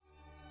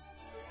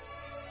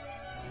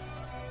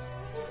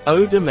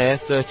Eau De Mer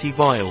 30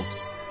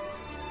 vials.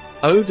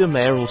 Eau De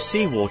Mer or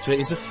seawater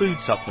is a food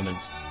supplement.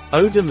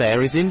 Eau De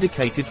Mer is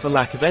indicated for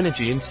lack of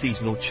energy and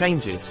seasonal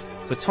changes,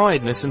 for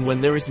tiredness and when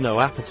there is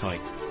no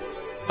appetite.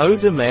 Eau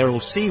De Mer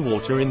or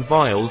seawater in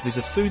vials is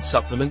a food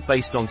supplement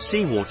based on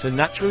seawater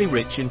naturally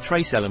rich in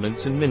trace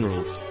elements and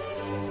minerals.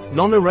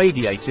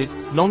 Non-irradiated,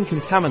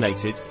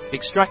 non-contaminated,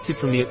 extracted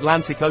from the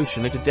Atlantic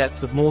Ocean at a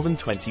depth of more than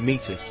 20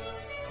 meters.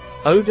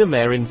 Eau De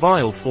Mer in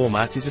vial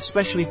format is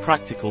especially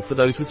practical for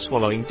those with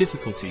swallowing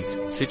difficulties,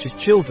 such as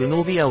children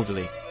or the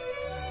elderly.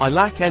 I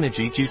lack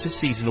energy due to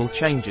seasonal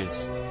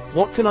changes.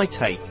 What can I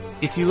take?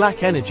 If you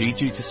lack energy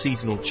due to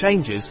seasonal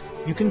changes,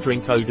 you can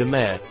drink Eau De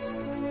Mer.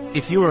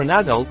 If you are an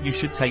adult, you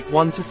should take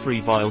 1 to 3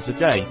 vials a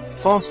day,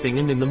 fasting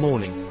and in the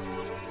morning.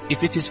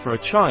 If it is for a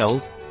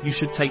child, you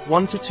should take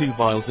 1 to 2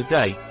 vials a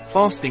day,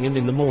 fasting and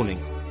in the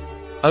morning.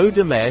 Eau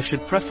De Mer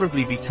should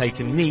preferably be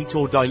taken neat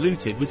or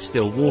diluted with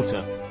still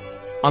water.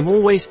 I'm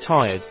always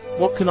tired,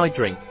 what can I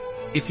drink?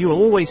 If you are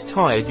always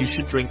tired, you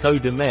should drink Eau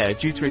De Mer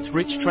due to its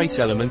rich trace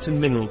element and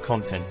mineral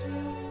content.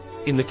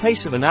 In the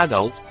case of an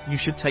adult, you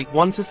should take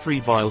 1 to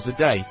 3 vials a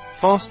day,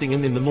 fasting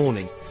and in the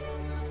morning.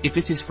 If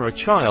it is for a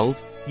child,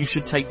 you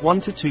should take 1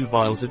 to 2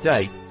 vials a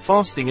day,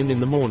 fasting and in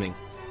the morning.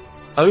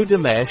 Eau De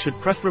Mer should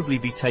preferably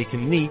be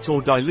taken neat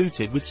or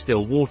diluted with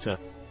still water.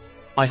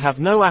 I have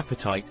no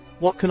appetite,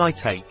 what can I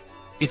take?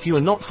 If you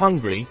are not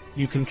hungry,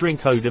 you can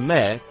drink Eau De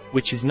Mer,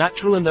 which is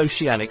natural and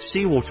oceanic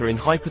seawater in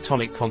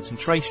hypertonic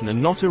concentration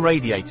and not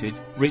irradiated,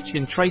 rich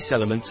in trace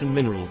elements and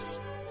minerals.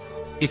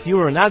 If you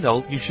are an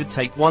adult, you should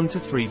take 1 to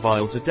 3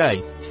 vials a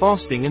day,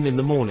 fasting and in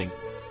the morning.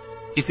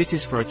 If it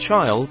is for a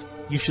child,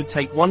 you should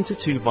take 1 to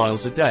 2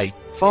 vials a day,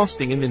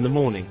 fasting and in the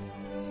morning.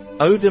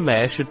 Eau De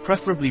Mer should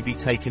preferably be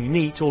taken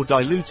neat or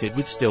diluted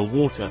with still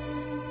water.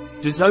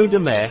 Does Eau De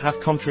Mer have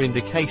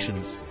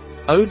contraindications?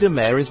 Eau De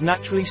Mer is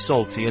naturally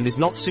salty and is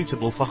not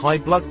suitable for high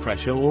blood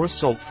pressure or a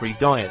salt-free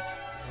diet.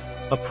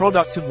 A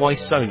product of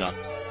YSONUT.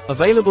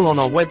 Available on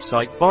our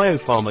website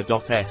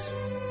biopharma.s.